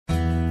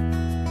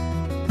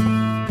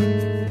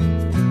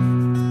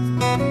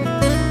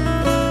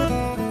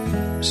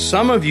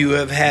Some of you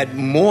have had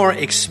more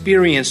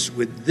experience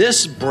with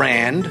this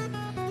brand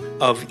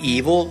of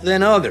evil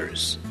than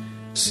others.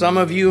 Some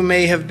of you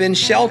may have been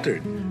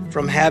sheltered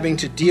from having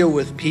to deal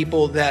with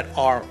people that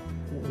are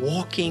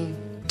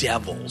walking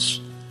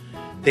devils.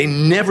 They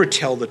never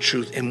tell the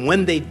truth, and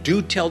when they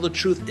do tell the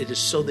truth, it is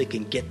so they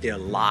can get their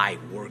lie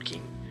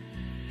working.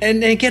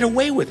 And they get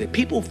away with it.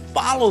 People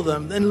follow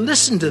them and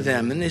listen to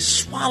them, and they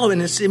swallow it,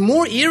 and it's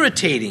more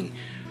irritating.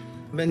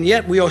 And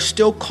yet we are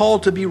still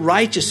called to be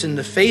righteous in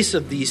the face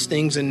of these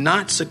things and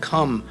not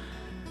succumb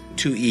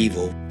to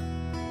evil.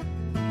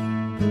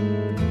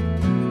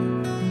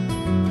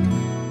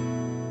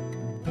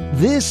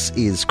 This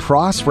is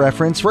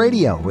Cross-Reference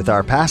Radio with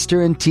our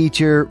pastor and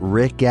teacher,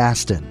 Rick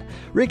Gaston.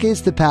 Rick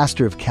is the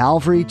pastor of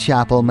Calvary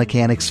Chapel,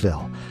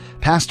 Mechanicsville.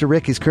 Pastor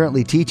Rick is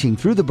currently teaching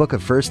through the book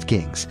of 1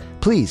 Kings.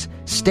 Please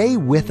stay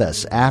with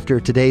us after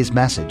today's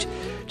message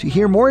to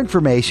hear more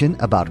information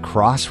about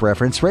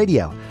Cross-Reference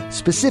Radio,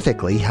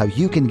 specifically how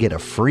you can get a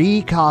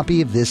free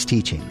copy of this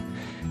teaching.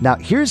 Now,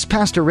 here's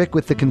Pastor Rick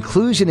with the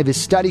conclusion of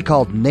his study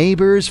called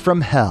Neighbors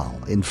from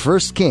Hell in 1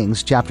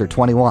 Kings chapter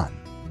 21.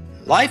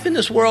 Life in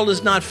this world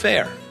is not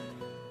fair.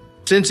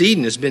 Since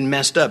Eden has been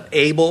messed up,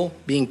 Abel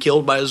being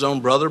killed by his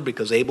own brother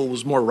because Abel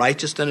was more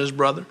righteous than his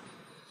brother.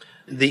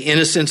 The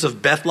innocence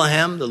of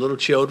Bethlehem, the little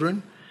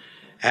children.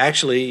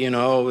 Actually,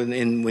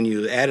 when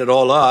you add it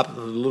all up,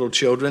 the little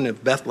children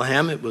of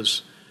Bethlehem, it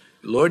was,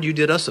 Lord, you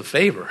did us a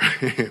favor.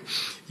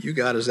 You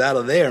got us out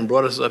of there and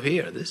brought us up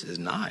here. This is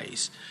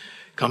nice.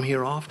 Come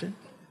here often.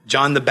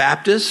 John the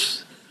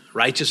Baptist,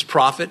 righteous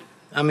prophet.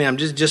 I'm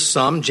just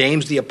some.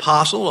 James the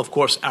Apostle, of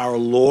course, our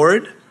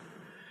Lord.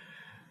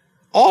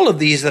 All of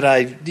these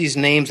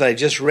names I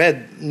just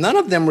read, none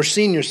of them were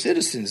senior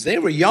citizens. They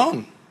were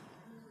young.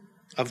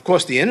 Of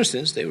course, the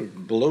innocents, they were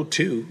below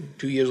 2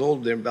 years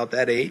old. They're about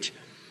that age.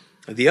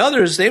 The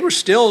others, they were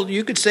still,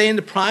 you could say, in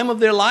the prime of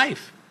their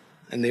life.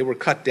 And they were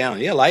cut down.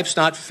 Yeah, life's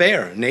not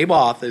fair.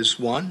 Naboth is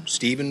one.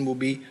 Stephen will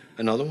be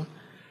another one.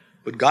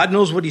 But God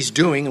knows what he's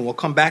doing, and we'll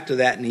come back to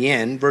that in the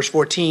end. Verse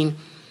 14,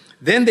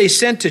 then they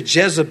sent to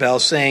Jezebel,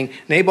 saying,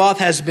 Naboth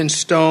has been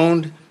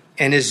stoned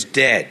and is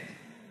dead.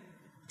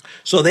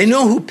 So they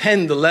know who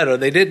penned the letter.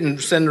 They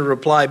didn't send a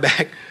reply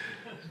back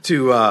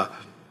to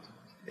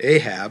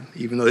Ahab,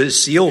 even though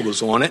his seal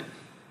was on it.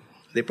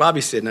 They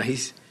probably said, no,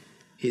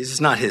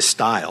 it's not his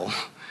style.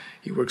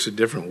 He works a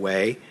different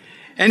way.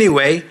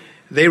 Anyway,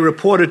 they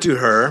reported to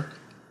her,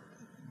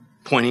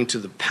 pointing to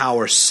the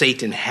power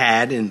Satan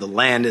had in the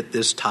land at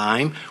this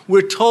time.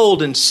 We're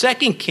told in 2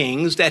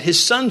 Kings that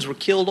his sons were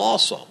killed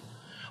also.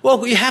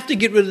 Well, you have to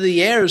get rid of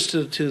the heirs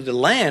to the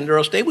land, or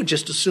else they would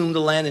just assume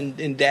the land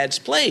in Dad's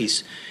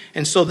place.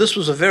 And so this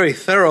was a very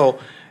thorough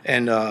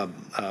and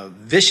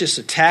vicious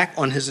attack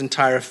on his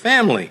entire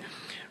family,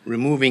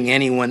 removing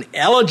anyone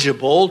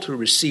eligible to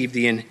receive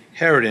the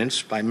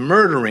inheritance by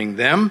murdering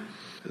them.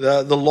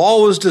 The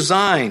law was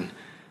designed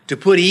to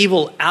put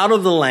evil out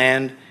of the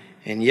land,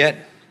 and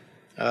yet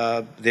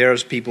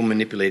there's people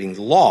manipulating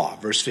the law.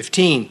 Verse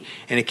 15,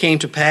 and it came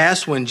to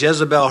pass when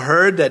Jezebel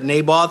heard that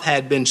Naboth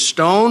had been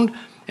stoned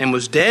and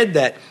was dead,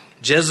 that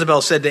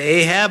Jezebel said to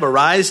Ahab,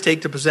 arise,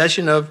 take the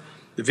possession of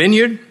the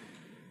vineyard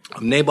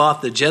of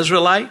Naboth the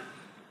Jezreelite,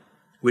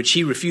 which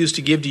he refused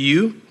to give to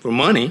you for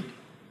money.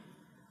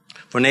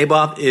 For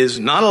Naboth is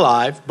not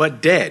alive,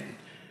 but dead.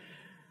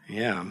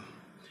 Yeah.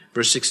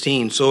 Verse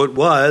 16, so it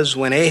was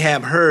when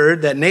Ahab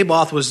heard that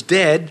Naboth was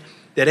dead,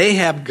 that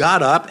Ahab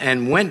got up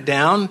and went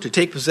down to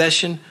take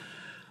possession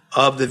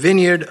of the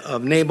vineyard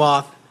of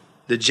Naboth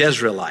the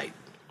Jezreelite.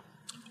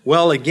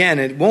 Well, again,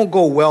 it won't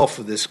go well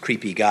for this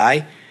creepy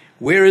guy.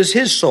 Where is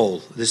his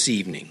soul this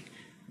evening?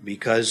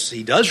 Because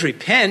he does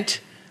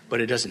repent, but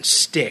it doesn't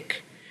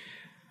stick.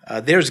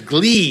 There's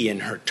glee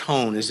in her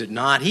tone, is it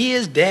not? He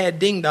is dead,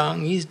 ding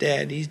dong, he's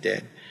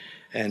dead.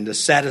 And the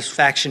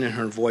satisfaction in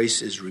her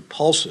voice is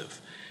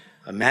repulsive.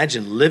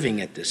 Imagine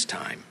living at this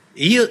time.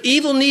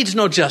 Evil needs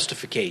no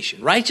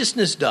justification.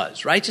 Righteousness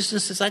does.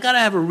 Righteousness says, I got to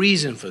have a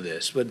reason for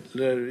this. But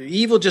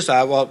evil just,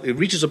 it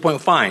reaches a point,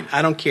 fine,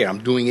 I don't care,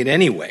 I'm doing it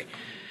anyway.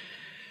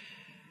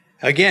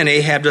 Again,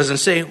 Ahab doesn't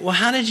say, well,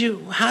 how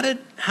did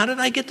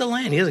I get the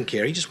land? He doesn't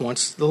care. He just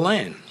wants the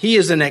land. He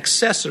is an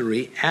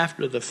accessory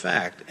after the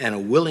fact and a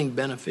willing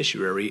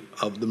beneficiary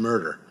of the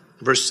murder.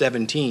 Verse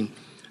 17,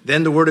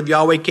 then the word of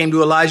Yahweh came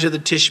to Elijah the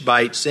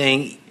Tishbite,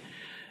 saying,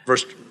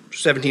 verse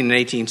 17 and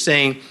 18,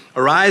 saying,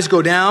 arise,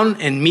 go down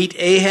and meet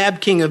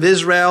Ahab, king of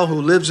Israel,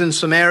 who lives in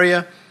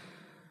Samaria.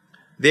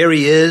 There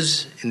he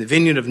is in the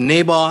vineyard of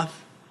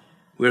Naboth,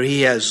 where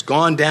he has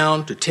gone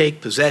down to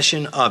take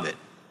possession of it.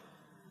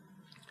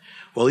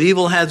 Well,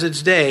 evil has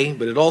its day,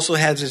 but it also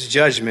has its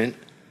judgment.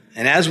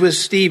 And as with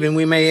Stephen,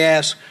 we may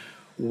ask,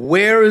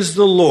 where is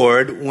the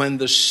Lord when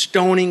the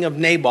stoning of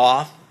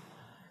Naboth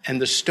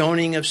and the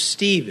stoning of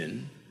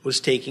Stephen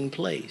was taking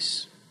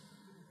place?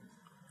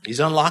 He's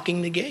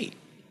unlocking the gate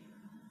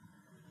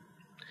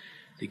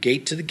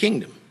to the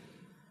kingdom.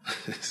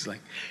 It's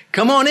like,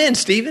 come on in,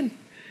 Stephen.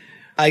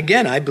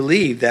 Again, I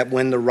believe that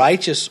when the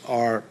righteous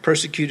are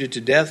persecuted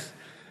to death,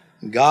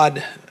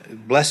 God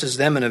blesses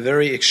them in a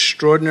very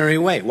extraordinary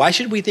way. Why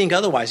should we think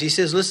otherwise? He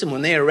says, listen,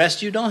 when they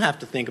arrest you, don't have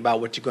to think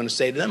about what you're going to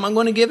say to them. I'm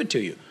going to give it to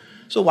you.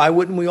 So why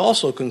wouldn't we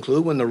also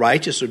conclude when the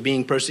righteous are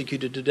being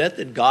persecuted to death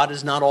that God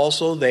is not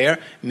also there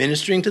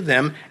ministering to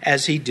them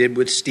as he did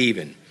with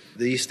Stephen?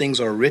 These things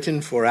are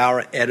written for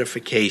our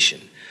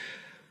edification.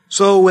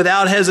 So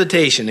without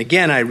hesitation,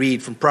 again, I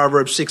read from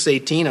Proverbs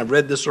 6:18. I've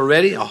read this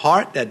already. A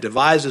heart that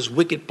devises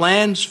wicked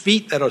plans,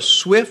 feet that are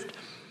swift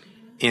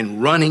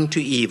in running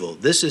to evil.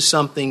 This is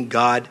something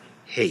God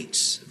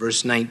hates.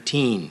 Verse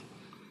 19.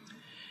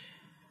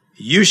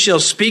 You shall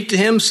speak to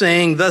him,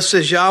 saying, thus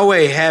says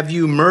Yahweh, have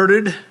you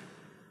murdered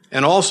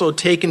and also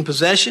taken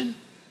possession?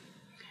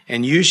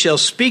 And you shall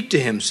speak to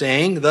him,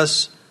 saying,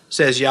 thus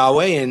says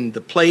Yahweh, in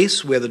the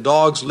place where the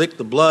dogs lick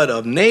the blood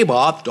of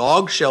Naboth,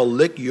 dogs shall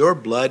lick your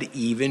blood,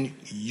 even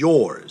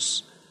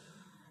yours.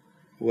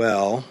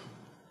 Well,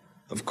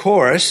 of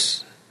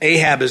course,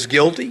 Ahab is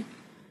guilty.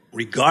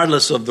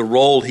 Regardless of the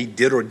role he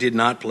did or did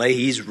not play,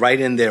 he's right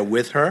in there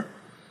with her.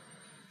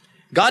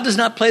 God does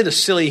not play the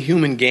silly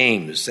human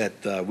games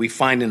that we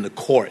find in the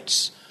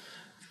courts,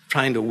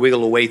 trying to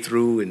wiggle a way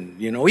through and,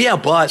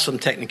 but some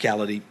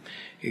technicality.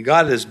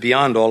 God is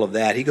beyond all of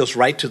that. He goes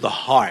right to the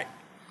heart.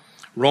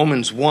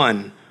 Romans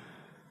 1,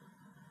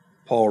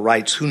 Paul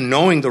writes, who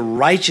knowing the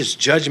righteous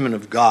judgment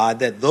of God,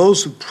 that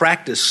those who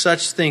practice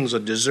such things are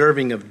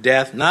deserving of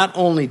death, not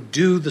only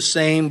do the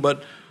same,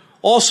 but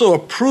also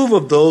approve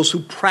of those who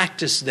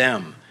practice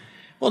them.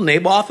 Well,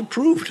 Naboth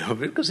approved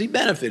of it because he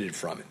benefited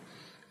from it.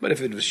 But if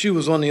the shoe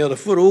was on the other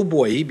foot, oh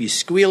boy, he'd be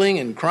squealing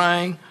and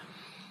crying.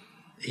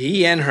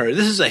 He and her.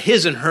 This is a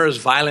his and hers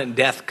violent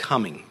death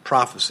coming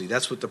prophecy.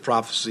 That's what the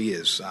prophecy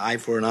is. Eye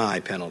for an eye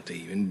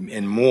penalty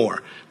and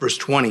more. Verse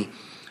 20.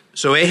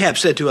 So Ahab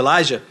said to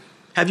Elijah,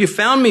 have you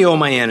found me, O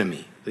my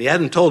enemy? He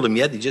hadn't told him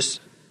yet. He just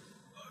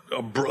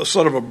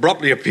sort of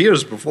abruptly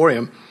appears before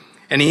him.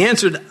 And he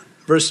answered,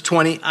 verse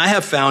 20, I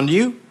have found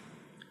you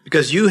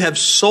because you have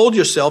sold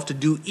yourself to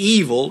do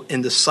evil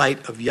in the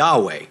sight of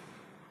Yahweh.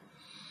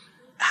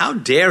 How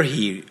dare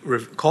he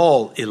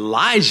call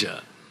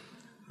Elijah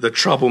the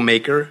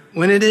troublemaker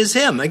when it is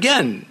him?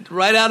 Again,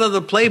 right out of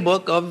the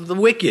playbook of the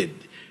wicked.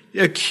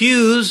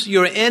 Accuse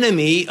your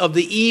enemy of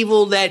the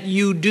evil that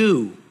you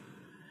do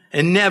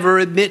and never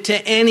admit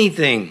to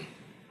anything.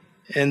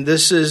 And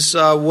this is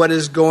what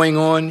is going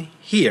on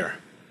here.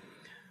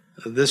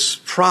 This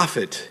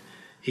prophet,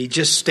 he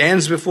just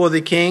stands before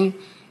the king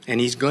and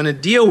he's going to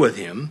deal with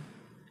him,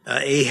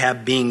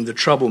 Ahab being the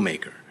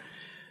troublemaker.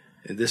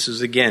 And this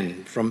is,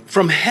 again,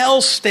 from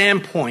hell's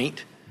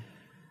standpoint,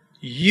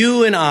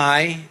 you and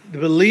I, the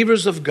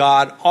believers of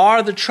God,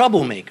 are the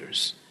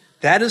troublemakers.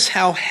 That is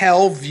how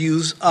hell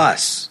views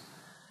us.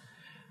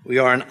 We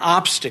are an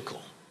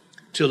obstacle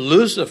to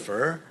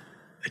Lucifer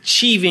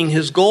achieving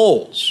his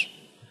goals,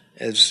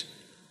 as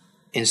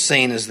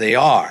insane as they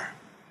are.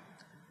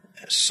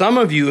 Some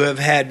of you have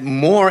had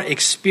more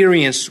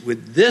experience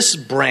with this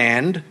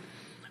brand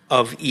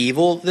of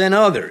evil than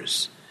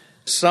others.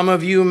 Some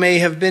of you may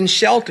have been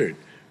sheltered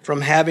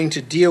from having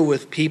to deal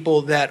with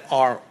people that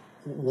are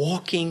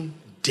walking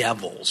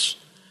devils.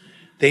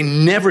 They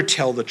never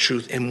tell the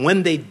truth. And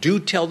when they do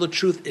tell the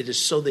truth, it is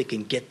so they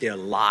can get their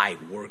lie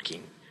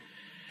working.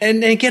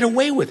 And they get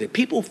away with it.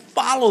 People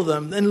follow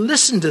them and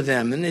listen to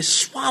them and they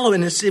swallow it.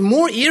 And it's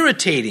more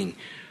irritating.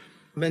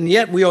 And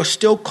yet we are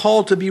still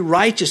called to be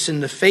righteous in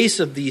the face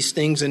of these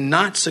things and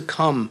not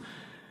succumb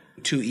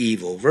to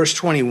evil. Verse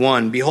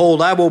 21,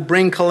 behold, I will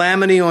bring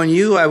calamity on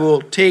you. I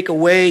will take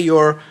away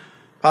your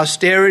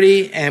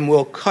posterity and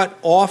will cut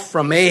off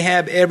from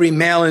Ahab every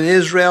male in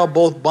Israel,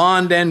 both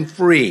bond and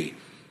free.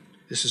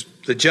 This is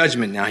the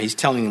judgment now. He's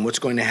telling him what's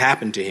going to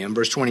happen to him.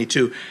 Verse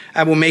 22,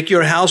 I will make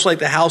your house like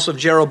the house of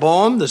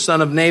Jeroboam, the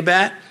son of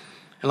Nebat,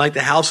 and like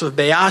the house of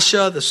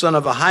Baasha, the son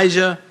of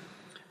Ahijah,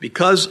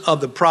 because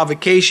of the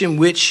provocation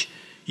which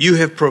you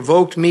have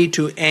provoked me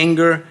to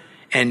anger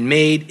and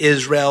made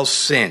Israel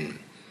sin.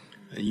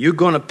 And you're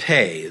going to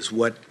pay, is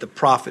what the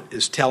prophet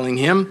is telling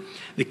him.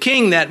 The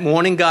king that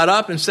morning got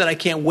up and said, I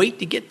can't wait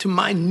to get to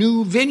my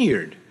new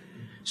vineyard.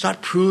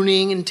 Start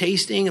pruning and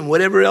tasting and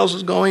whatever else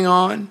is going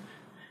on.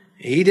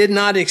 He did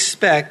not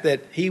expect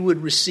that he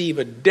would receive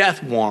a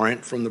death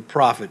warrant from the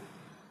prophet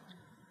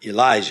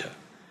Elijah.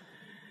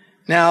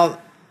 Now,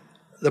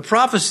 the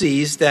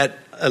prophecies that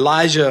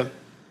Elijah,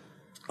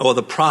 or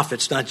the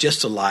prophets, not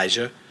just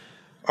Elijah,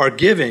 are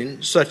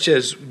given, such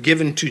as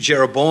given to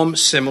Jeroboam,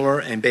 similar,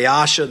 and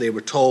Baasha, they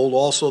were told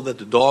also that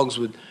the dogs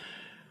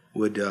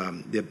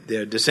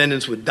their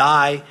descendants would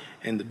die,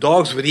 and the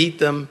dogs would eat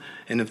them,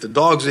 and if the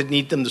dogs didn't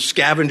eat them, the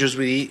scavengers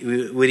would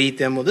eat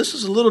them. Well, this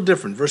is a little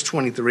different. Verse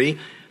 23,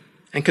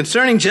 and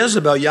concerning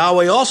Jezebel,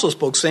 Yahweh also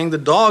spoke, saying, the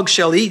dogs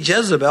shall eat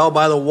Jezebel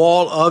by the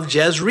wall of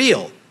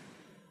Jezreel.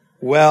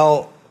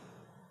 Well,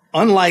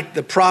 unlike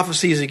the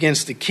prophecies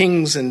against the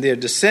kings and their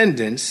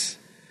descendants,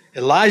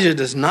 Elijah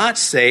does not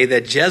say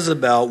that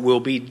Jezebel will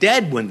be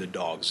dead when the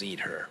dogs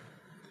eat her.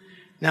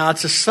 Now,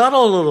 it's a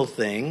subtle little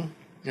thing,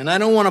 and I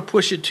don't want to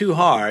push it too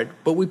hard,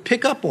 but we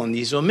pick up on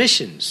these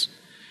omissions.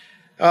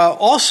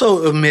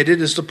 Also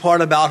omitted is the part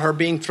about her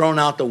being thrown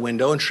out the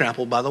window and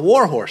trampled by the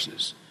war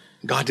horses.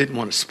 God didn't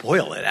want to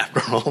spoil it,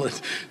 after all,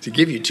 to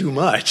give you too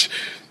much.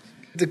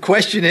 The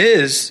question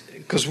is,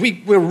 because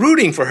we're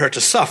rooting for her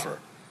to suffer,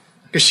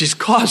 because she's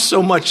caused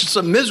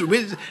some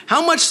misery.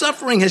 How much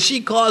suffering has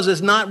she caused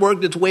that's not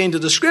worked its way into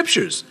the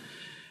Scriptures?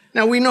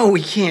 Now, we know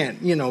we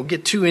can't,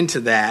 get too into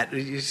that.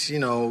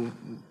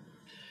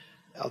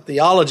 Our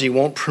theology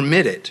won't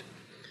permit it.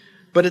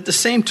 But at the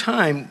same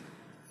time,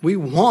 we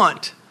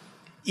want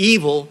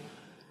evil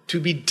to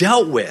be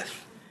dealt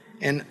with.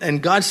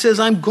 And God says,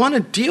 I'm going to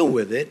deal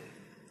with it,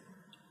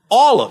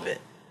 all of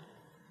it,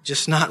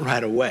 just not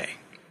right away.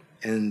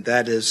 And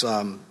that is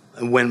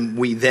when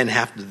we then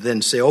have to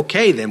then say,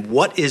 okay, then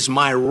what is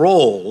my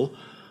role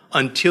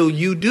until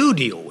you do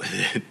deal with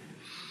it?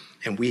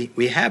 And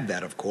we have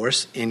that, of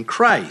course, in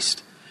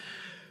Christ.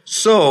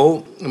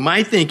 So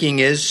my thinking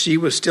is she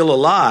was still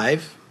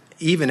alive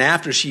even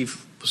after she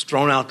was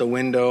thrown out the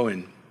window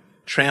and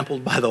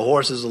trampled by the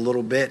horses a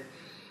little bit.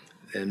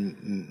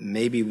 And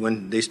maybe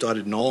when they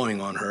started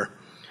gnawing on her.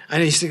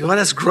 And you think, well,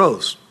 that's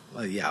gross.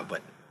 Well, yeah,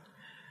 but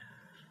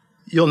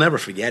you'll never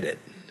forget it.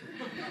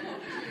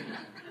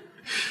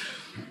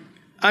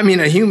 I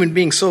mean, a human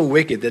being so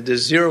wicked that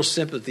there's zero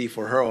sympathy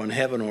for her in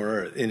heaven or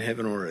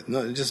earth.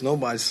 No, just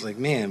nobody's like,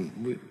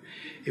 man,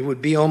 it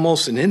would be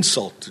almost an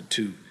insult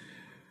to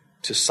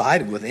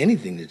side with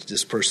anything that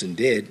this person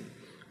did.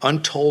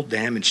 Untold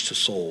damage to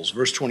souls.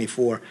 Verse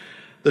 24,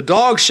 the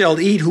dogs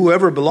shall eat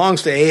whoever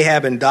belongs to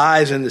Ahab and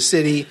dies in the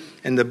city,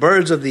 and the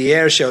birds of the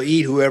air shall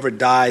eat whoever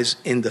dies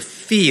in the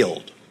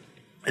field.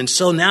 And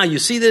so now you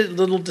see the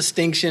little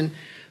distinction.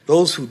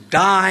 Those who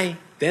die,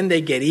 then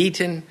they get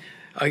eaten.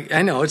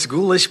 I know it's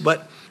ghoulish,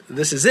 but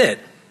this is it.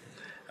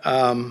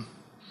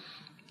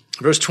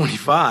 Verse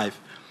 25.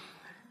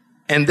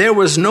 And there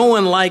was no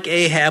one like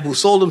Ahab who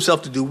sold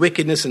himself to do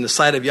wickedness in the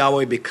sight of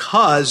Yahweh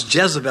because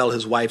Jezebel,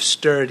 his wife,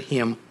 stirred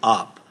him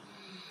up.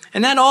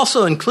 And that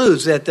also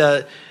includes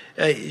that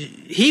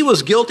he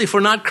was guilty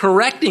for not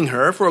correcting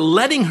her, for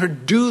letting her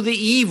do the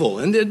evil.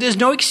 And there's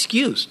no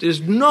excuse.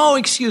 There's no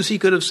excuse he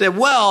could have said,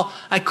 well,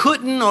 I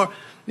couldn't, or,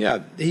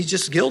 he's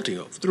just guilty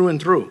through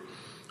and through.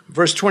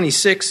 Verse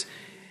 26,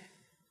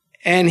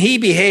 and he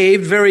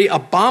behaved very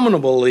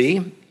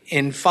abominably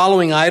in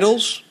following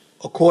idols,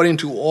 according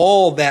to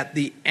all that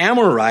the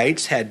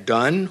Amorites had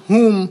done,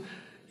 whom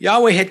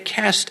Yahweh had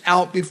cast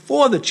out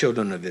before the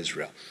children of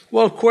Israel.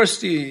 Well, of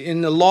course,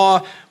 in the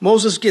law,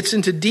 Moses gets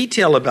into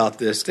detail about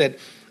this, that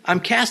I'm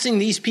casting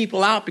these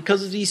people out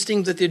because of these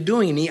things that they're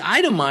doing. And he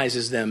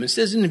itemizes them. It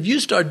says, and if you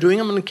start doing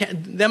them,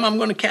 I'm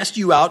going to cast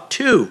you out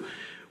too.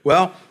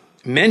 Well,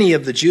 many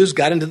of the Jews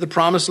got into the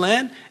promised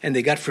land and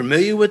they got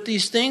familiar with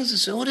these things and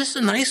said, oh, this is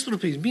a nice little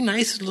piece. It'd be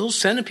nice, a little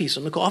centerpiece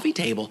on the coffee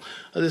table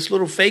of this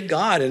little fake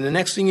God. And the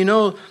next thing you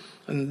know,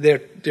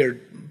 they're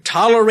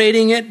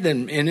tolerating it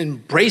and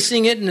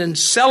embracing it and then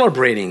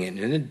celebrating it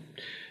and then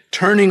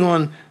turning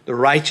on the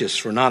righteous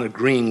for not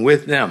agreeing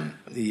with them.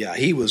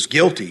 He was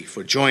guilty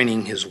for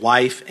joining his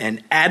wife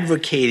and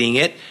advocating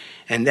it,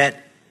 and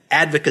that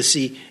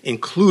advocacy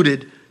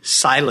included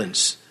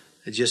silence,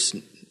 just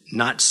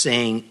not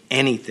saying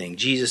anything.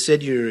 Jesus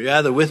said, you're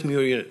either with me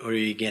or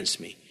you're against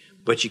me,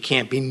 but you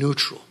can't be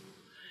neutral.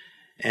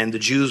 And the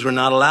Jews were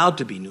not allowed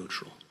to be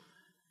neutral.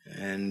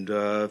 And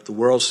if the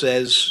world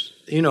says,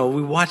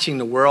 we're watching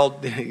the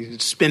world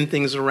spin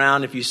things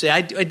around. If you say,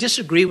 I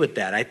disagree with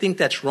that, I think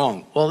that's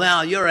wrong. Well,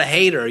 now you're a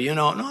hater,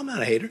 No, I'm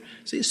not a hater.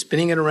 See, he's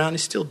spinning it around.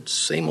 It's still the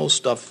same old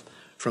stuff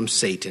from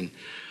Satan.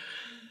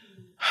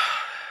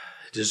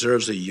 It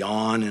deserves a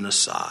yawn and a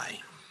sigh.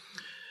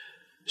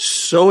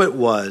 So it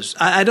was.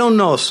 I don't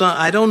know.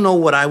 I don't know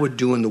what I would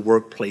do in the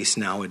workplace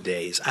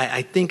nowadays.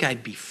 I think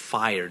I'd be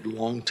fired a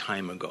long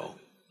time ago.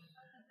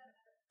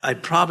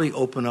 I'd probably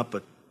open up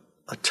a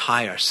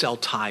tire, sell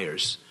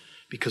tires,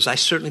 because I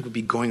certainly would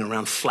be going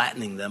around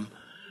flattening them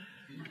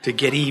to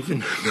get even.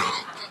 No,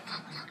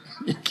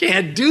 you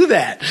can't do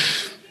that.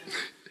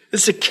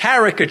 It's a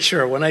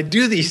caricature. When I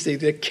do these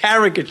things, they're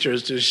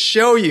caricatures to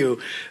show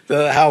you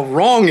how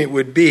wrong it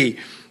would be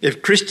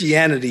if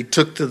Christianity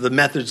took to the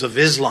methods of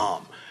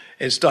Islam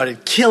and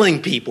started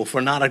killing people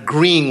for not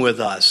agreeing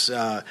with us.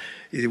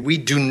 We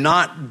do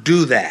not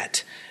do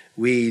that.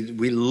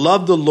 We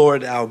love the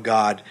Lord our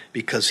God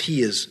because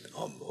he is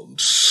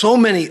so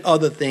many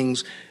other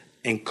things,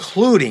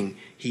 including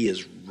he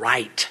is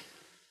right.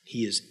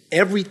 He is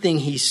everything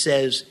he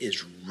says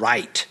is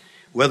right,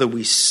 whether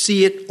we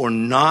see it or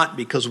not,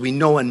 because we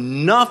know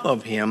enough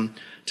of him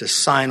to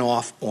sign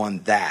off on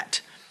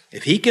that.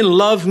 If he can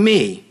love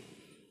me,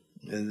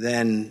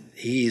 then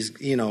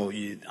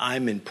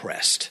I'm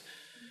impressed.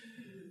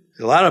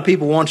 A lot of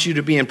people want you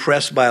to be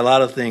impressed by a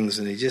lot of things,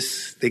 and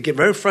they get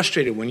very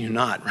frustrated when you're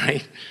not,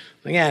 right?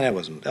 Like, that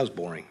was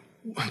boring.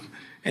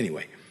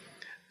 Anyway,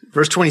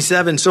 verse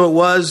 27, so it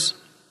was,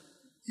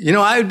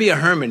 I would be a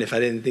hermit if I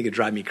didn't think it'd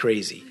drive me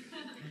crazy.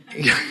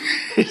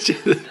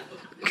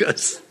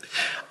 Because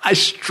I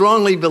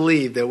strongly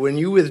believe that when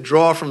you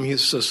withdraw from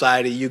his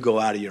society, you go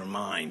out of your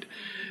mind,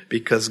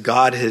 because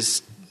God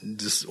has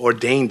just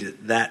ordained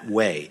it that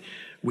way.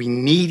 We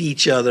need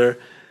each other,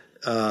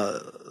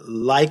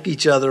 like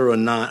each other or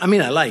not. I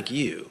mean, I like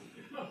you.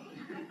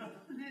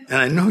 And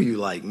I know you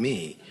like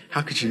me.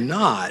 How could you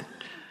not?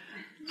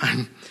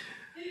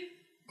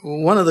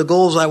 One of the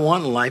goals I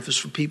want in life is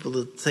for people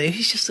to say,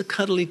 he's just a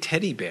cuddly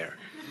teddy bear,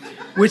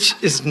 which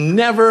is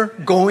never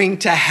going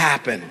to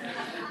happen.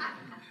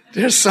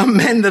 There's some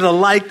men that are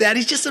like that.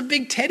 He's just a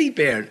big teddy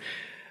bear.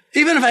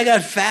 Even if I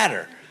got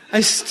fatter,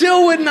 I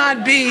still would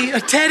not be a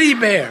teddy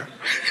bear.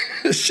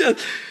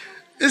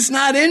 It's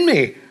not in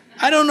me.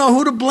 I don't know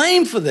who to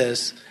blame for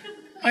this.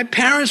 My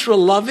parents were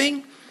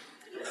loving.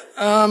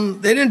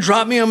 They didn't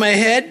drop me on my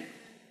head.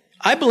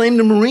 I blame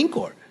the Marine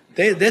Corps.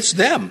 That's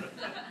them.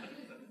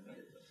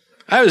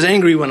 I was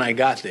angry when I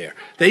got there.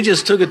 They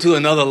just took it to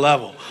another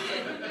level.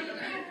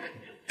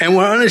 And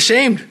were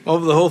unashamed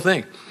over the whole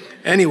thing.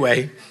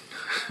 Anyway,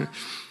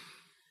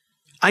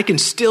 I can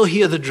still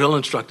hear the drill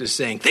instructors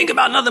saying, think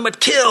about nothing but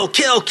kill,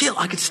 kill, kill.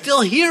 I can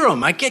still hear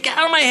them. I get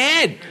out of my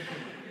head.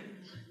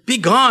 Be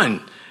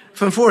gone.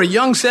 For a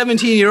young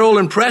 17-year-old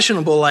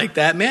impressionable like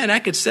that, man, I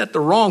could set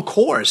the wrong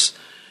course.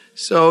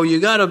 So you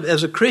got to,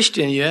 as a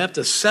Christian, you have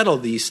to settle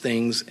these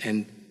things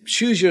and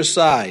choose your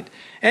side.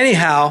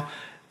 Anyhow,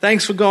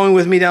 thanks for going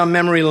with me down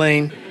memory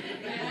lane.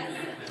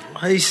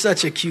 Oh, he's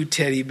such a cute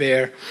teddy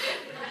bear.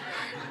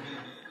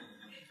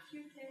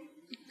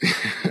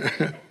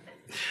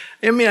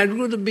 I mean, I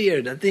grew the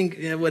beard. I think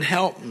it would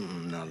help.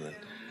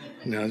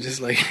 No, just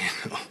like,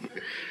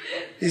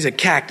 he's a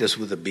cactus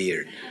with a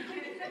beard.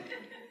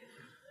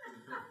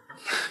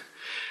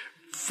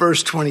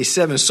 Verse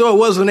 27, so it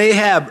was when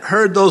Ahab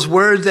heard those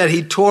words that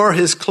he tore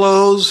his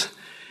clothes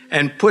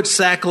and put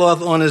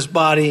sackcloth on his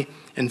body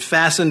and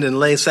fastened and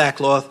laid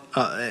sackcloth,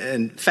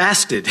 and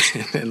fasted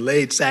and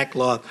lay in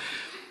sackcloth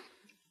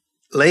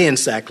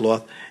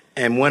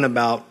and went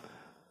about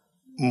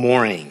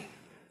mourning.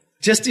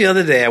 Just the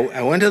other day,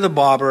 I went to the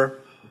barber,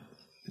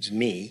 it's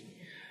me,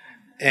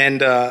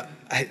 and I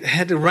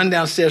had to run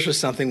downstairs for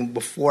something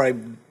before I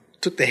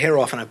took the hair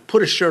off, and I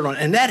put a shirt on,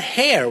 and that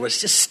hair was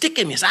just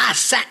sticking me.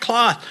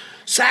 Sackcloth,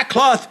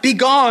 be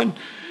gone.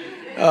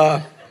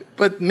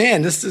 But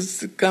man, this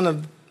is kind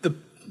of the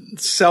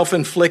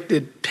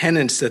self-inflicted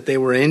penance that they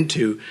were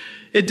into.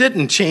 It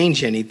didn't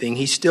change anything.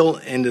 He still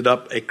ended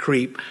up a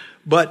creep.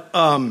 But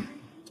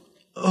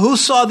who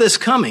saw this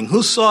coming?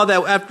 Who saw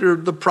that after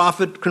the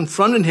prophet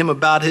confronted him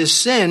about his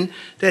sin,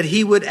 that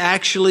he would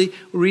actually,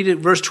 read it,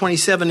 verse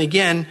 27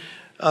 again,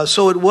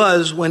 so it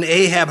was when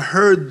Ahab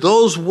heard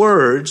those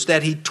words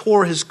that he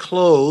tore his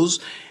clothes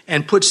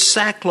and put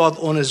sackcloth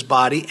on his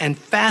body and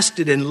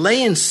fasted and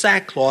lay in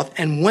sackcloth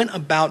and went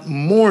about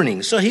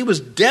mourning. So he was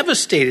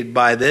devastated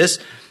by this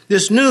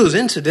news.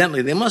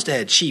 Incidentally, they must have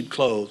had cheap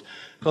clothes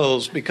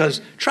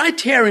because try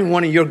tearing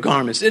one of your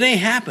garments. It ain't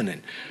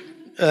happening.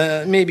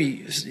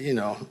 Maybe,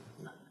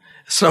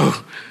 so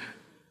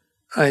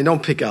I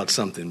don't pick out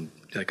something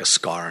like a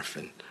scarf.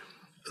 And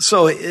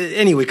so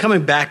anyway,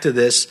 coming back to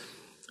this,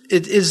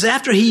 it is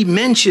after he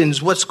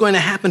mentions what's going to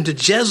happen to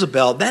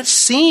Jezebel, that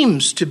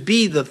seems to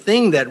be the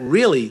thing that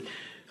really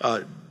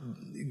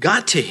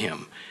got to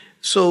him.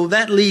 So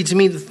that leads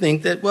me to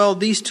think that, well,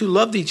 these two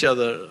loved each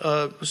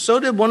other. So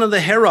did one of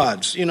the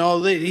Herods. He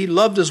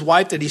loved his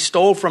wife that he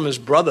stole from his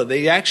brother.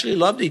 They actually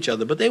loved each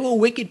other, but they were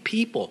wicked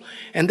people.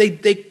 And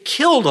they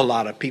killed a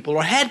lot of people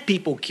or had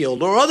people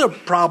killed or other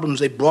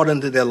problems they brought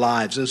into their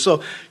lives. And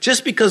so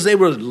just because they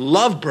were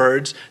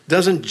lovebirds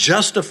doesn't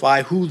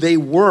justify who they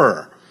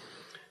were.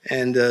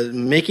 And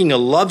making a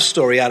love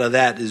story out of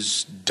that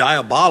is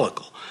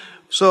diabolical.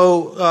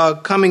 So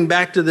coming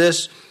back to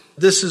this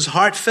is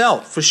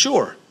heartfelt for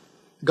sure.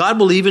 God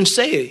will even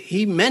say it.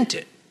 He meant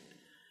it.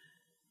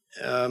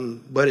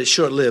 But it's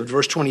short-lived.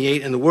 Verse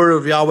 28, and the word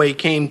of Yahweh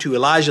came to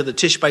Elijah the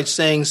Tishbite,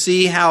 saying,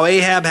 see how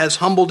Ahab has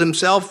humbled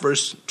himself,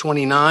 verse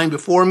 29,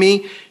 before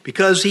me.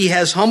 Because he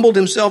has humbled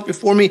himself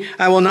before me,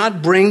 I will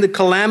not bring the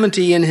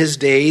calamity in his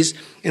days.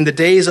 In the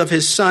days of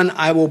his son,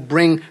 I will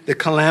bring the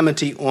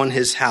calamity on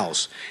his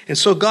house. And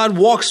so God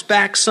walks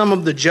back some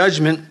of the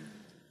judgment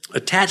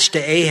attached to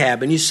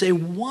Ahab. And you say,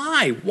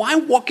 why? Why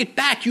walk it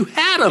back? You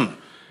had him.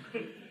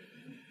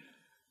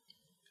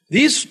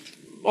 These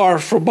are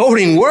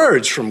foreboding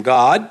words from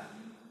God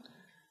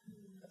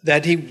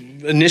that he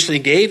initially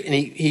gave,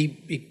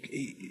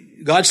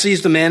 and God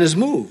sees the man is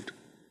moved.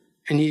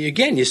 And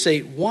you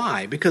say,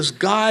 why? Because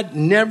God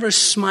never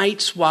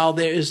smites while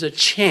there is a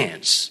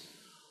chance.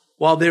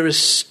 While there is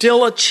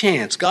still a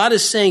chance. God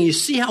is saying, you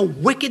see how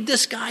wicked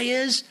this guy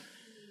is?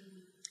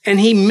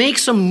 And he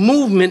makes a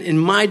movement in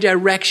my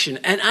direction,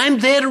 and I'm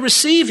there to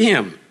receive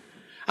him.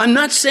 I'm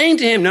not saying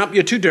to him, no,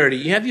 you're too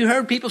dirty. Have you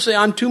heard people say,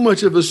 I'm too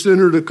much of a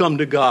sinner to come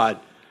to God?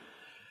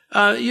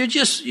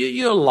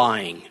 You're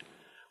lying.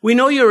 We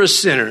know you're a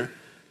sinner,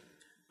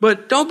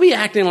 but don't be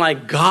acting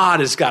like God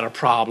has got a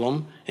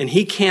problem and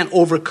he can't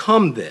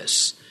overcome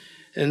this.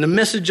 And the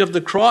message of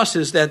the cross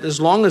is that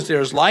as long as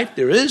there's life,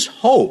 there is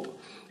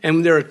hope.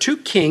 And there are two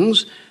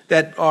kings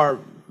that are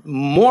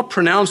more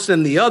pronounced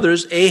than the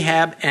others,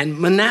 Ahab and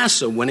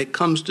Manasseh, when it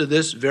comes to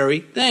this very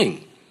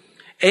thing.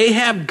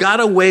 Ahab got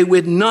away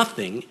with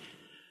nothing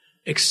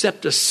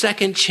except a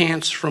second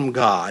chance from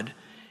God,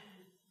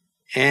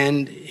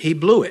 and he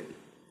blew it.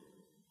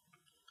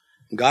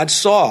 God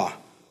saw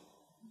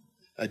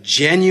a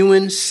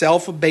genuine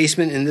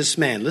self-abasement in this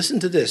man. Listen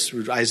to this,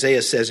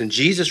 Isaiah says, and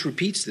Jesus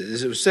repeats this,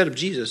 as it was said of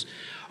Jesus,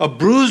 a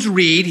bruised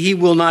reed he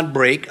will not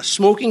break, a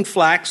smoking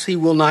flax he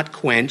will not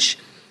quench.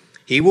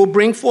 He will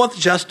bring forth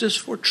justice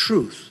for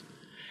truth.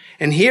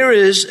 And here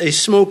is a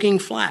smoking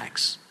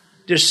flax.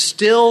 There's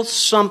still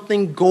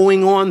something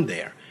going on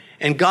there.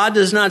 And God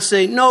does not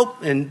say, nope,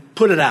 and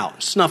put it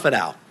out, snuff it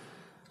out.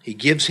 He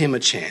gives him a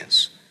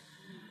chance.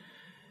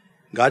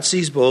 God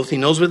sees both. He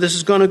knows where this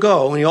is going to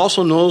go. And he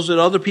also knows that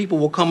other people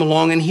will come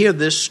along and hear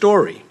this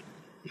story.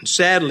 And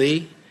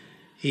sadly,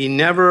 he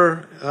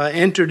never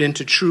entered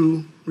into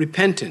true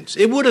repentance.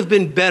 It would have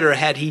been better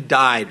had he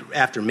died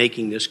after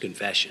making this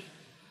confession.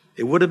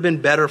 It would have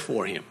been better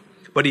for him.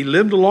 But he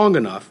lived long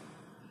enough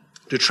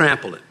to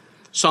trample it.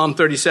 Psalm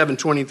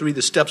 37:23,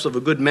 the steps of a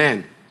good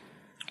man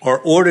are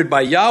ordered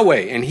by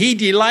Yahweh, and he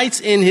delights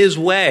in his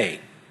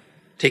way.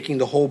 Taking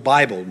the whole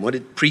Bible and what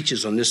it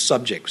preaches on this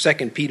subject.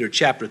 2 Peter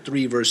chapter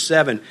 3, verse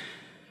 7.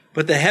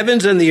 But the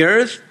heavens and the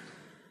earth,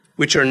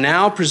 which are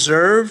now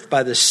preserved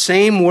by the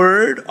same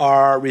word,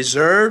 are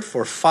reserved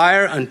for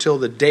fire until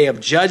the day of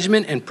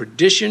judgment and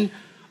perdition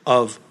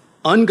of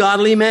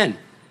ungodly men.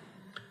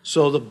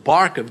 So the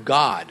bark of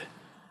God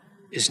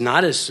is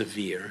not as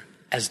severe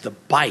as the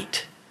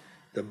bite.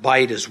 The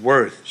bite is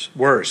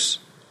worse.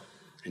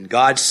 And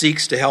God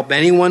seeks to help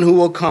anyone who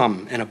will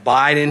come and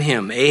abide in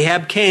him.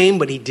 Ahab came,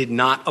 but he did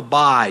not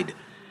abide.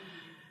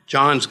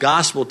 John's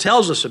gospel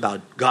tells us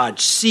about God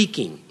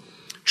seeking.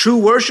 True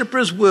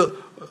worshipers will,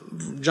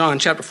 John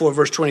chapter 4,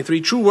 verse 23,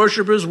 true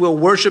worshipers will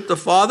worship the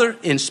Father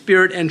in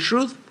spirit and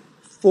truth,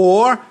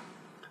 for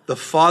the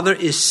Father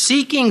is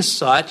seeking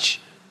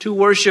such to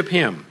worship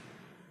him.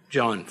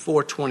 John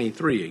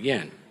 4:23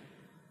 again.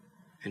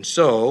 And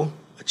so,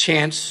 a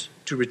chance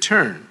to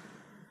return.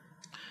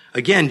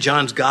 Again,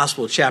 John's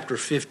Gospel, chapter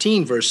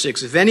 15, verse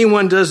 6. If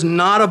anyone does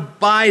not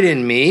abide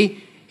in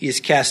me, he is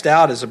cast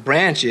out as a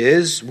branch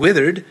is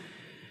withered,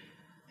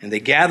 and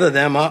they gather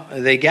them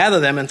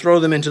and throw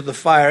them into the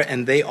fire,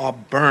 and they are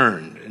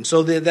burned. And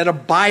so that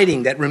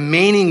abiding, that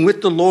remaining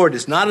with the Lord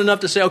is not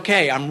enough to say,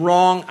 okay, I'm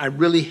wrong, I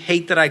really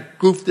hate that I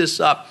goofed this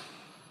up.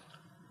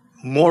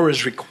 More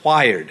is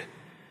required.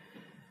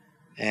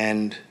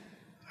 And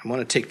I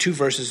want to take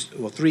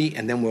three,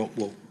 and then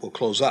we'll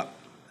close up.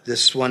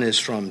 This one is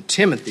from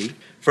Timothy,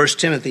 1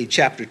 Timothy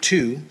chapter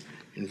 2,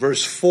 in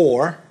verse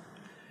 4.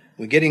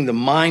 We're getting the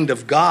mind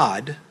of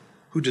God,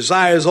 who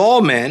desires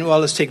all men. Well,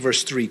 let's take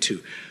verse 3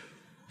 too.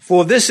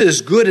 For this is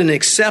good and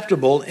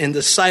acceptable in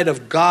the sight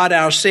of God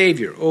our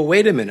Savior. Oh,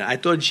 wait a minute. I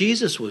thought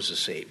Jesus was the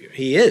Savior.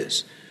 He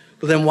is.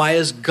 But then why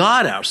is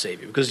God our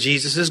Savior? Because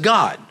Jesus is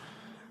God.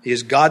 He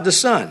is God the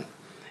Son.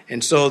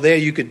 And so there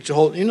you could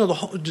hold,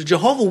 the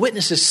Jehovah's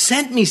Witnesses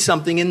sent me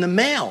something in the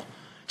mail.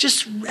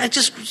 I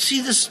just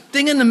see this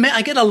thing in the mail.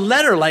 I get a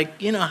letter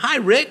like, hi,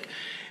 Rick.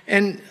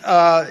 And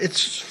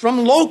it's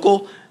from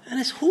local. And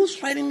it's,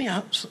 who's writing me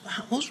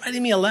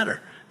a letter?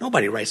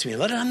 Nobody writes me a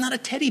letter. I'm not a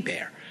teddy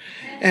bear.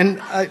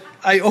 And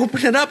I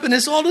open it up, and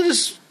it's all of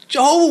this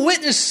Jehovah's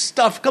Witness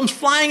stuff comes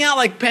flying out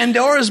like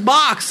Pandora's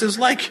box. It's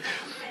like,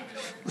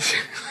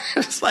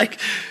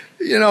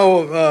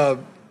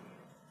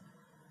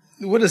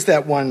 what is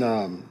that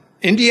one?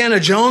 Indiana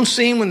Jones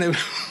scene when they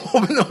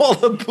open, all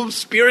the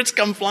spirits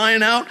come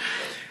flying out.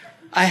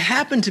 I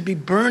happened to be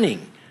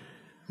burning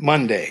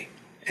Monday,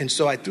 and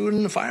so I threw it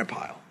in the fire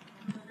pile,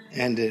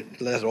 and it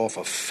let off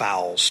a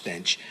foul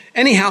stench.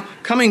 Anyhow,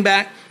 coming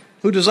back,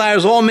 who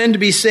desires all men to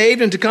be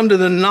saved and to come to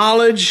the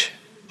knowledge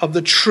of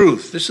the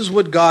truth. This is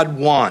what God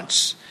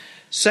wants.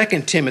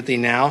 2 Timothy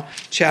now,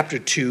 chapter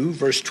 2,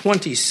 verse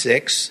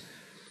 26.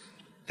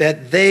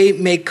 That they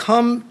may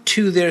come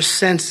to their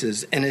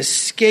senses and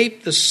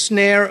escape the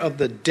snare of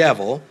the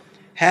devil,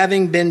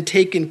 having been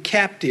taken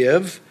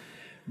captive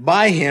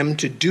by him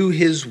to do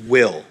his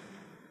will.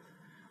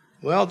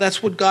 Well,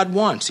 that's what God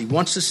wants. He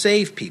wants to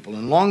save people.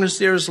 And as long as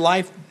there is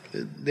life,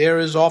 there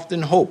is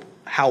often hope.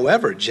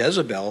 However,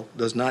 Jezebel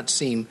does not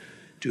seem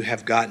to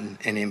have gotten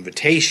an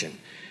invitation.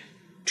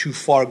 Too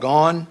far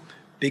gone?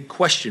 Big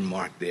question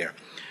mark there.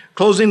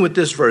 Closing with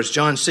this verse,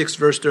 John 6,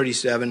 verse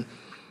 37.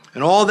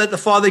 And all that the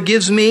Father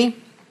gives me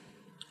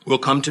will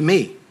come to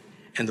me.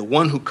 And the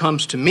one who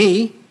comes to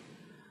me,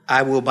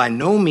 I will by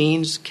no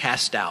means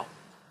cast out.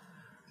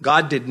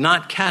 God did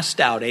not cast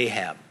out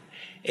Ahab.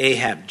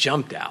 Ahab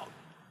jumped out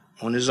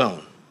on his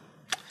own.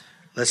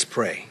 Let's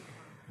pray.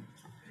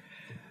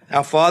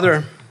 Now,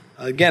 Father,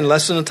 again,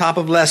 lesson on top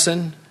of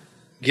lesson,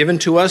 given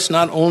to us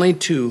not only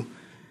to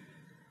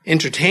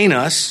entertain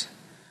us,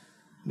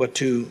 but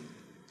to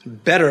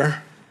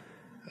better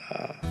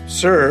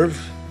serve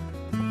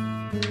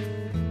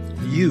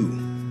you,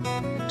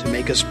 to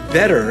make us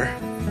better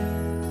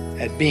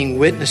at being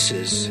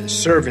witnesses and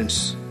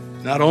servants,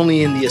 not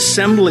only in the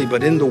assembly,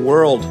 but in the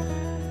world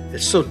that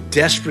so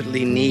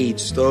desperately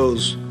needs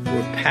those who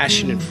are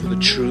passionate for the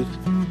truth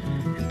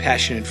and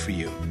passionate for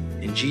you.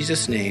 In In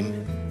Jesus'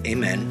 name,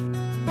 amen.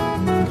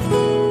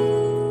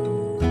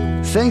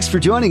 Thanks for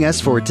joining us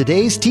for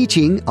today's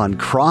teaching on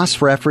Cross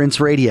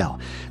Reference Radio.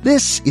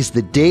 This is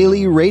the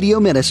daily radio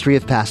ministry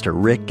of Pastor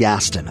Rick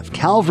Gaston of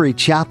Calvary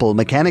Chapel,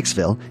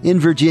 Mechanicsville in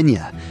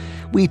Virginia.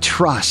 We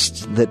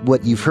trust that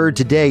what you've heard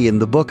today in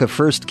the book of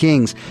 1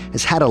 Kings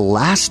has had a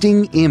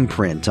lasting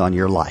imprint on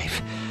your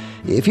life.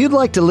 If you'd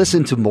like to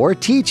listen to more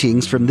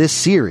teachings from this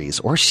series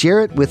or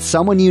share it with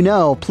someone you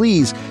know,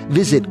 please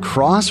visit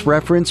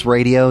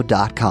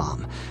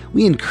crossreferenceradio.com.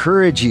 We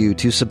encourage you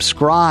to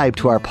subscribe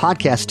to our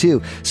podcast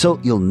too, so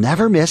you'll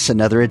never miss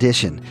another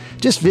edition.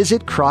 Just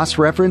visit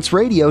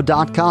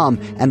crossreferenceradio.com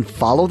and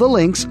follow the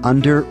links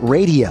under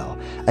radio.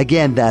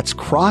 Again, that's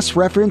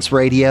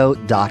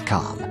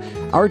crossreferenceradio.com.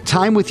 Our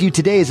time with you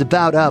today is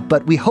about up,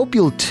 but we hope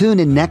you'll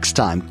tune in next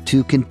time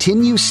to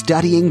continue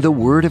studying the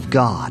Word of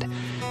God.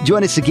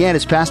 Join us again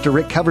as Pastor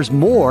Rick covers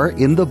more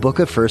in the book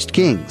of 1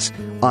 Kings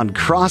on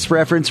Cross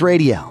Reference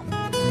Radio.